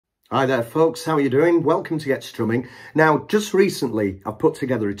Hi there folks, how are you doing? Welcome to Get Strumming. Now, just recently I've put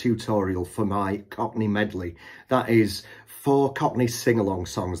together a tutorial for my Cockney medley. That is 4 Cockney sing-along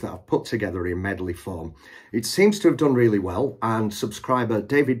songs that I've put together in medley form. It seems to have done really well, and subscriber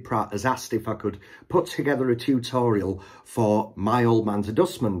David Pratt has asked if I could put together a tutorial for My Old Man's a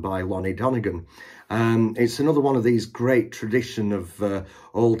Dustman by Lonnie Donegan. It's another one of these great tradition of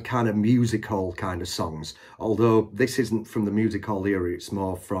old kind of music hall kind of songs. Although this isn't from the music hall era, it's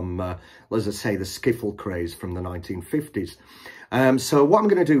more from, let's just say, the skiffle craze from the 1950s. So what I'm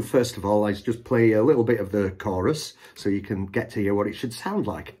going to do first of all is just play a little bit of the chorus so you can get to hear what it should sound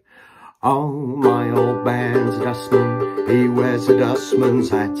like. Oh, my old man's a dustman, he wears a dustman's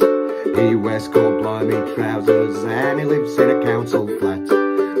hat. He wears cold blimey trousers and he lives in a council flat.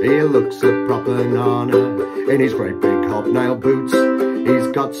 He looks a proper narner in his great big hobnail boots. He's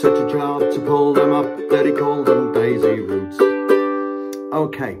got such a job to pull them up that he called them daisy roots.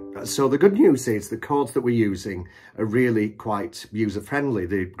 Okay, so the good news is the chords that we're using are really quite user-friendly.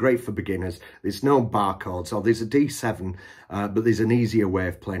 They're great for beginners. There's no bar chords, or there's a D7, but there's an easier way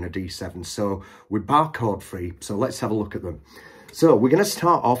of playing a D7. So we're bar chord free, so let's have a look at them. So we're going to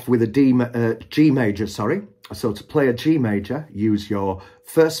start off with a G major, sorry. So to play a G major, use your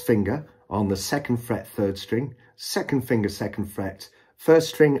first finger on the 2nd fret, 3rd string, 2nd finger, 2nd fret, 1st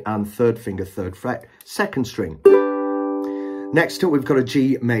string, and 3rd finger, 3rd fret, 2nd string. Next up, we've got a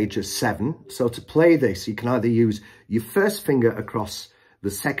G major 7. So to play this, you can either use your first finger across the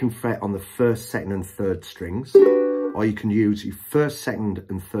 2nd fret on the 1st, 2nd, and 3rd strings, or you can use your 1st, 2nd,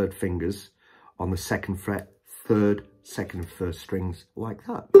 and 3rd fingers on the 2nd fret, 3rd, 2nd, and 1st strings, like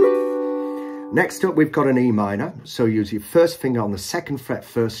that. Next up, we've got an E minor. So use your first finger on the 2nd fret,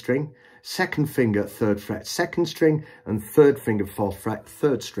 1st string, 2nd finger, 3rd fret, 2nd string, and 3rd finger, 4th fret,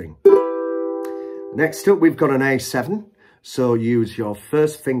 3rd string. Next up, we've got an A7. So use your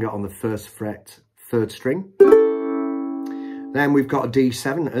first finger on the 1st fret, 3rd string. Then we've got a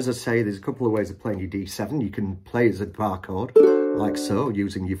D7. As I say, there's a couple of ways of playing your D7. You can play it as a bar chord, like so,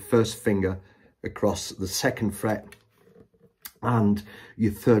 using your first finger across the 2nd fret and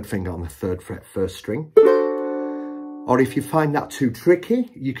your 3rd finger on the 3rd fret, 1st string. Or if you find that too tricky,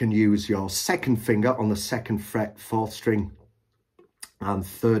 you can use your 2nd finger on the 2nd fret, 4th string, and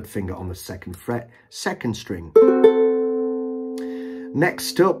 3rd finger on the 2nd fret, 2nd string.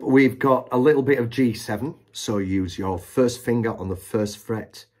 Next up, we've got a little bit of G7. So use your first finger on the 1st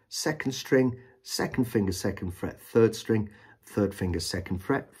fret, 2nd string, 2nd finger, 2nd fret, 3rd string, 3rd finger, 2nd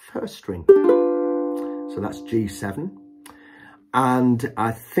fret, 1st string. So that's G7. And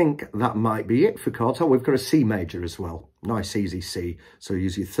I think that might be it for chords. Oh, we've got a C major as well. Nice, easy C. So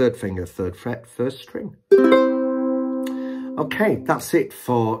use your 3rd finger, 3rd fret, 1st string. Okay, that's it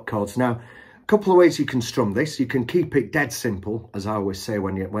for chords. Now, a couple of ways you can strum this. You can keep it dead simple, as I always say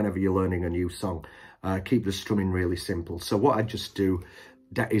whenever you're learning a new song. Keep the strumming really simple. So what I just do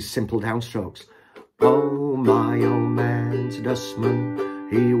is simple downstrokes. Oh, my old man's a dustman.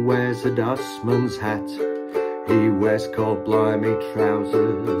 He wears a dustman's hat. He wears cold blimey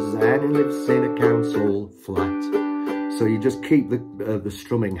trousers and he lives in a council flat. So you just keep the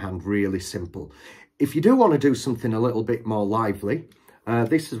strumming hand really simple. If you do want to do something a little bit more lively,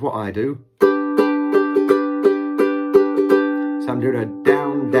 this is what I do. So I'm doing a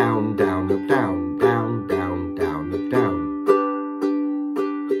down, down, down, up, down, down, down, down, up, down.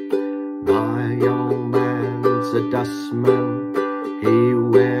 My old man's a dustman. He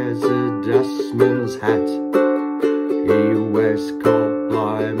wears a dustman's hat. He wears cold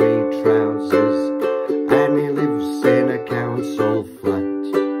blimey trousers and he lives in a council flat.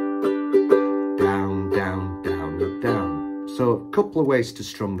 Down, down, down, up, down. So a couple of ways to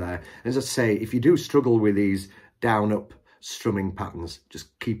strum there. As I say, if you do struggle with these down, up strumming patterns,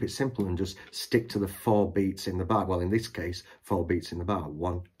 just keep it simple and just stick to the 4 beats in the bar. Well, in this case, 4 beats in the bar.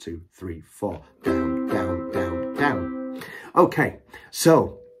 1, 2, 3, 4. Down, down, down, down. Okay,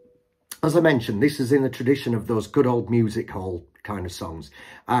 so as I mentioned, this is in the tradition of those good old music hall kind of songs.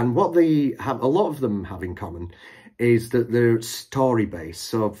 And what they have, a lot of them have in common, is that they're story-based.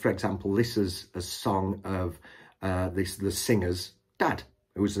 So, for example, this is a song of the singer's dad,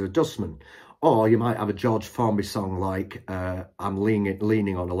 who was a dustman. Or you might have a George Formby song like I'm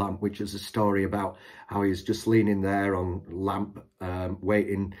Leaning on a Lamp, which is a story about how he's just leaning there on lamp,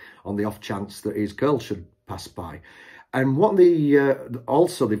 waiting on the off chance that his girl should pass by. And what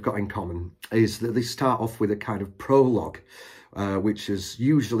also they've got in common is that they start off with a kind of prologue, which is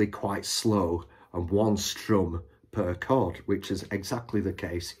usually quite slow and 1 strum per chord, which is exactly the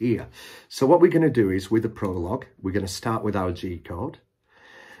case here. So what we're going to do is, with the prologue, we're going to start with our G chord.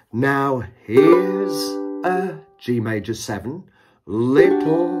 Now here's a G major 7,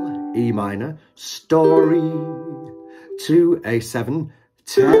 little E minor, story to A7,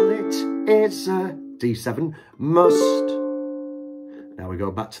 tell it is a D7, must. Now we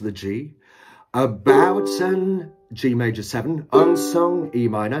go back to the G, about an G major 7, unsung, E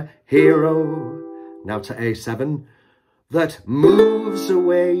minor, hero. Now to A7, that moves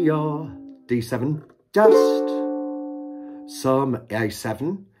away your D7, dust. Some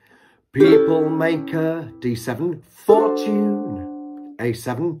A7, people make a D7, fortune,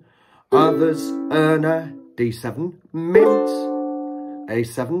 A7. Others earn a D7, mint,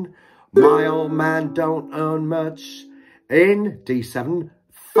 A7. My old man don't earn much in D7,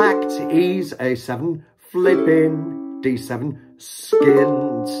 fact he's A7, flippin, D7,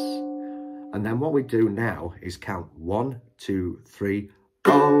 skint. And then what we do now is count 1, 2, 3,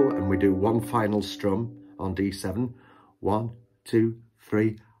 oh, and we do one final strum on D7. 1, 2,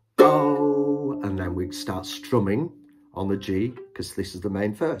 3, oh, and then we start strumming on the G, because this is the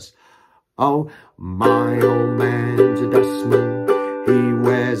main verse. Oh, my old man's a dustman, he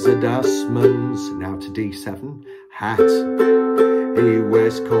wears a dustman's. Now to D7, hat, he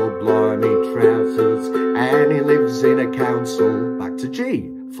wears blimey trousers, and he lives in a council. Back to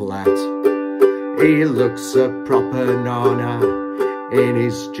G, flat, he looks a proper narner in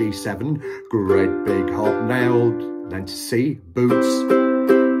his G7, great big hobnailed. Then to C, boots,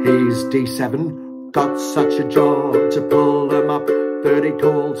 he's D7, got such a job to pull them up, 30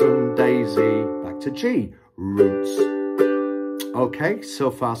 calls and Daisy. Back to G, roots. Okay,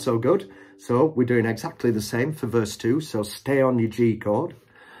 so far so good. So we're doing exactly the same for verse 2, so stay on your G chord.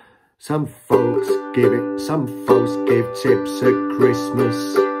 Some folks give tips at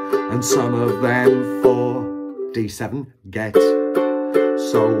Christmas, and some of them for D7 get.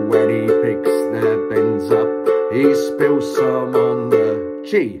 So when he picks their bins up, he spills some on the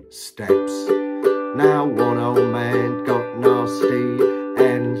G steps. Now one old man got nasty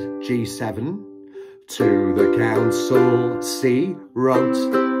and G7 to the council. C wrote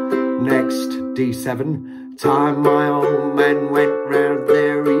next D7. Time my old man went round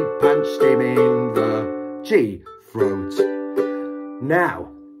there, he punched him in the G throat. Now,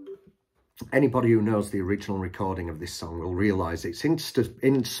 anybody who knows the original recording of this song will realise it's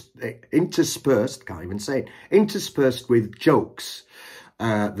interspersed, can't even say it, interspersed with jokes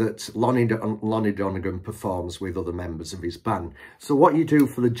that Lonnie Donegan performs with other members of his band. So what you do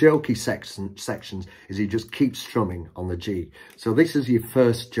for the jokey sections is you just keep strumming on the G. So this is your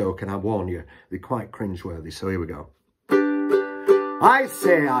first joke, and I warn you, they're quite cringeworthy. So here we go. I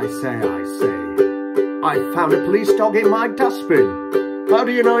say, I found a police dog in my dustbin. How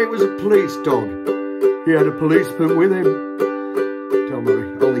do you know it was a police dog? He had a policeman with him. Don't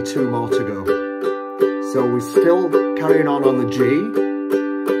worry, only 2 more to go. So we're still carrying on the G,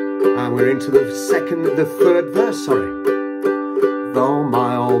 and we're into the third verse, sorry. Though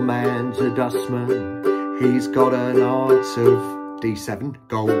my old man's a dustman, he's got an art of D7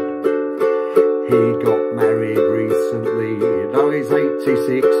 gold. He got married recently, now he's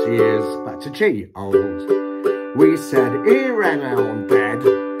 86 years, back to G, old. We said, here hang on, Dad,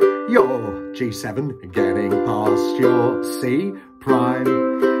 you're G7, getting past your C prime.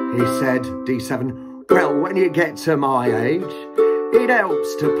 He said, D7, well, when you get to my age, it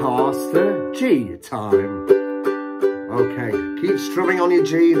helps to pass the G time. Okay, keep strumming on your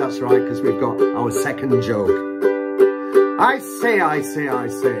G, that's right, because we've got our second joke. I say,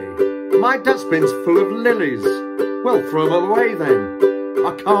 my dustbin's full of lilies. Well, throw them away then.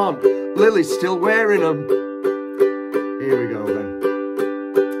 I can't, Lily's still wearing them. Here we go then.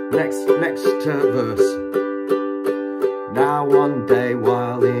 Next verse. Now one day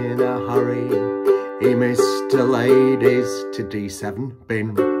while in a hurry, he missed a lady's to D7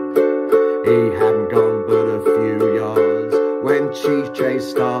 bin. He hadn't gone but a few yards when she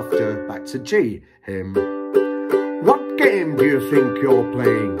chased after, back to G, him. What game do you think you're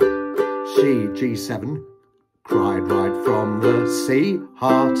playing? She, G7, cried right from the C,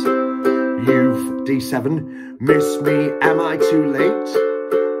 heart. You've D7, miss me, am I too late?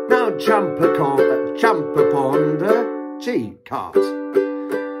 Now jump upon the G cart.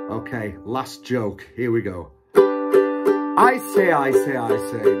 Okay, last joke, here we go. I say,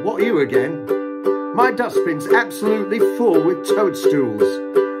 what are you again? My dustbin's absolutely full with toadstools.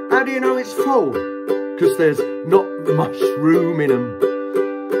 How do you know it's full? Because there's not much room in them.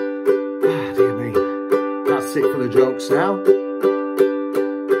 Ah, dear me. That's it for the jokes now.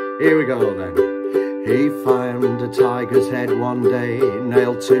 Here we go then. He found a tiger's head one day,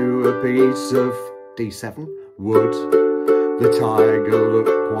 nailed to a piece of D7 wood. The tiger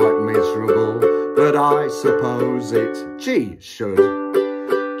looked quite miserable, but I suppose it G should.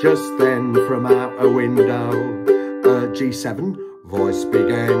 Just then from out a window, a G7 voice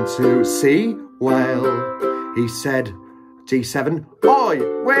began to see. Well, he said, G7,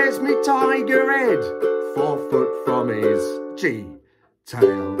 oi, where's me tiger head? 4 foot from his G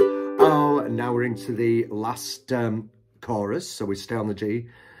tail. Oh, and now we're into the last chorus, so we stay on the G.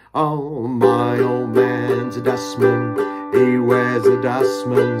 Oh, my old man's a dustman. He wears a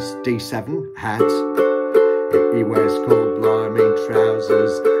dustman's D7 hat. He wears cold blimey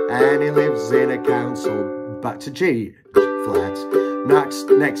trousers, and he lives in a council. Back to G flat.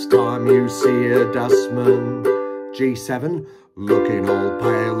 Next time you see a dustman, G7, looking all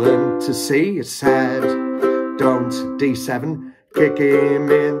pale and to see it's sad. Don't D7, kick him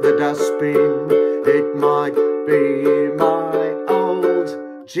in the dustbin. It might be my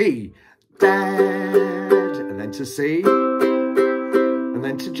old G dad. And then to C, and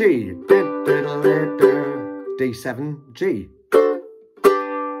then to G. D7, G.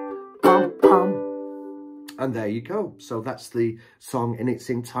 And there you go. So that's the song in its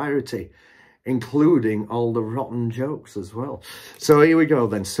entirety, including all the rotten jokes as well. So here we go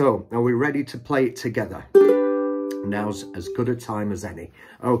then. So are we ready to play it together? Now's as good a time as any.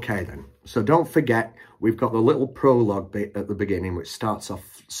 Okay then. So don't forget, we've got the little prologue bit at the beginning, which starts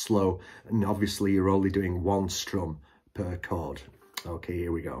off slow. And obviously you're only doing 1 strum per chord. Okay,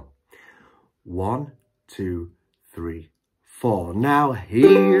 here we go. 1, 2, 3, 4. Now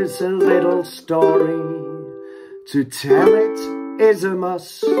here's a little story. To tell it is a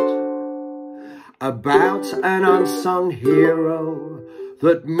must, about an unsung hero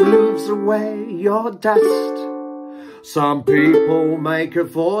that moves away your dust. Some people make a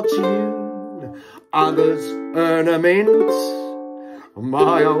fortune, others earn a mint.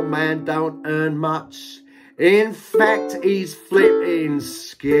 My old man don't earn much, in fact he's flipping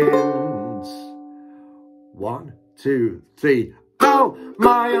skint. 1, 2, 3. Oh,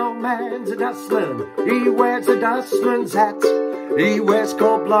 my old man's a dustman. He wears a dustman's hat. He wears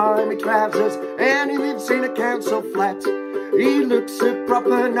cold blimey trousers, and he lives in a council flat. He looks a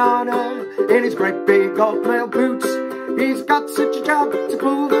proper narner in his great big old mail boots. He's got such a job to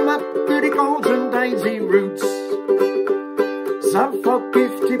pull them up that he calls them daisy roots. Some folk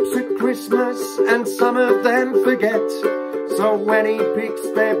give tips at Christmas, and some of them forget. So when he picks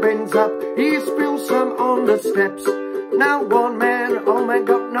their bins up, he spills some on the steps. Now old man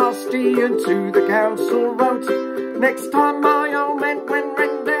got nasty and to the council wrote, next time my old man went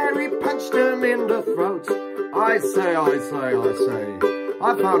round there, he punched him in the throat. I say,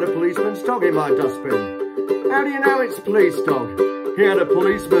 I found a policeman's dog in my dustbin. How do you know it's a police dog? He had a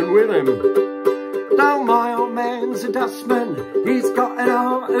policeman with him. Though my old man's a dustman, he's got an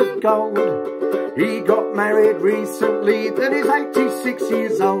heart of gold. He got married recently, then he's 86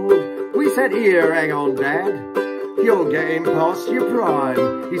 years old. We said, here, hang on, Dad. You're getting past your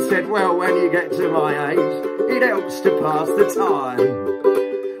prime. He said, well, when you get to my age, it helps to pass the time.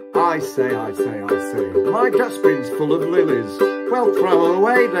 I say, my dustbin's full of lilies. Well, throw them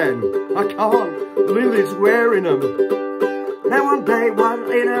away then. I can't. Lily's wearing them. Now one day, one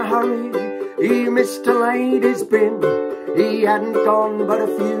in a hurry, he missed a lady's bin. He hadn't gone but a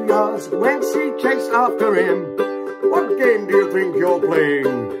few yards when she chased after him. What game do you think you're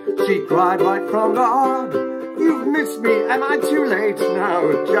playing? She cried right from the heart. You've missed me, am I too late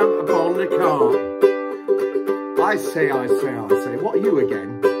now? Jump upon the car. I say, what are you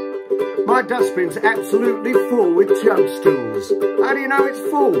again? My dustbin's absolutely full with junk stools. How do you know it's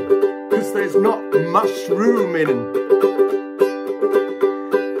full? Because there's not much room in it.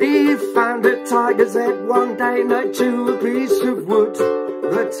 He found a tiger's head one day nailed to a piece of wood.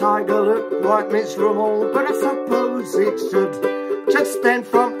 The tiger looked quite miserable, but I suppose it should. Just then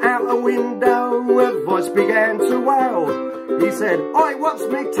from out a window a voice began to wail. He said, oi, what's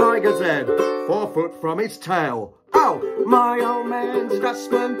me tiger's head? 4 foot from his tail. Oh, my old man's a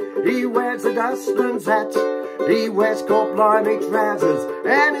dustman. He wears a dustman's hat. He wears cold blimey trousers,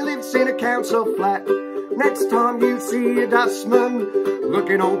 and he lives in a council flat. Next time you see a dustman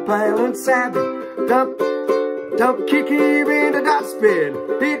looking all pale and sad, don't kick him in the dustbin.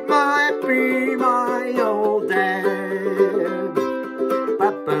 It might be my old dad.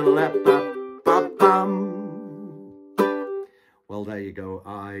 Well, there you go.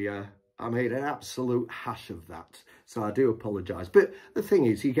 I made an absolute hash of that, so I do apologise. But the thing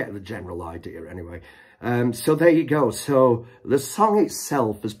is, you get the general idea anyway. So there you go. So the song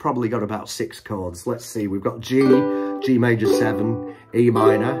itself has probably got about 6 chords. Let's see. We've got G, G major 7, E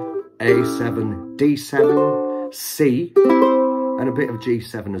minor, A7, D7, C, and a bit of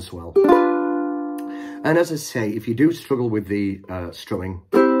G7 as well. And as I say, if you do struggle with the strumming,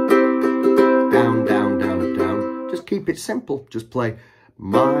 down, down, down, down, just keep it simple. Just play,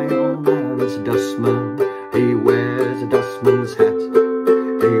 my old man's a dustman, He wears a dustman's hat.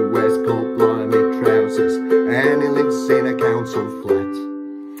 He wears coat blimey trousers, and he lives in a council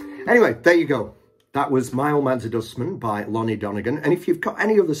flat. Anyway, there you go. That was My Old Man's a Dustman by Lonnie Donegan. And if you've got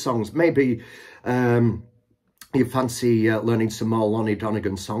any other songs, maybe you fancy learning some more Lonnie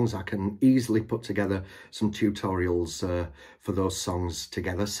Donegan songs, I can easily put together some tutorials for those songs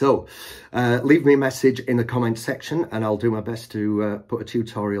together. So leave me a message in the comment section and I'll do my best to put a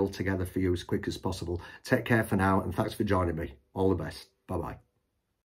tutorial together for you as quick as possible. Take care for now and thanks for joining me. All the best. Bye-bye.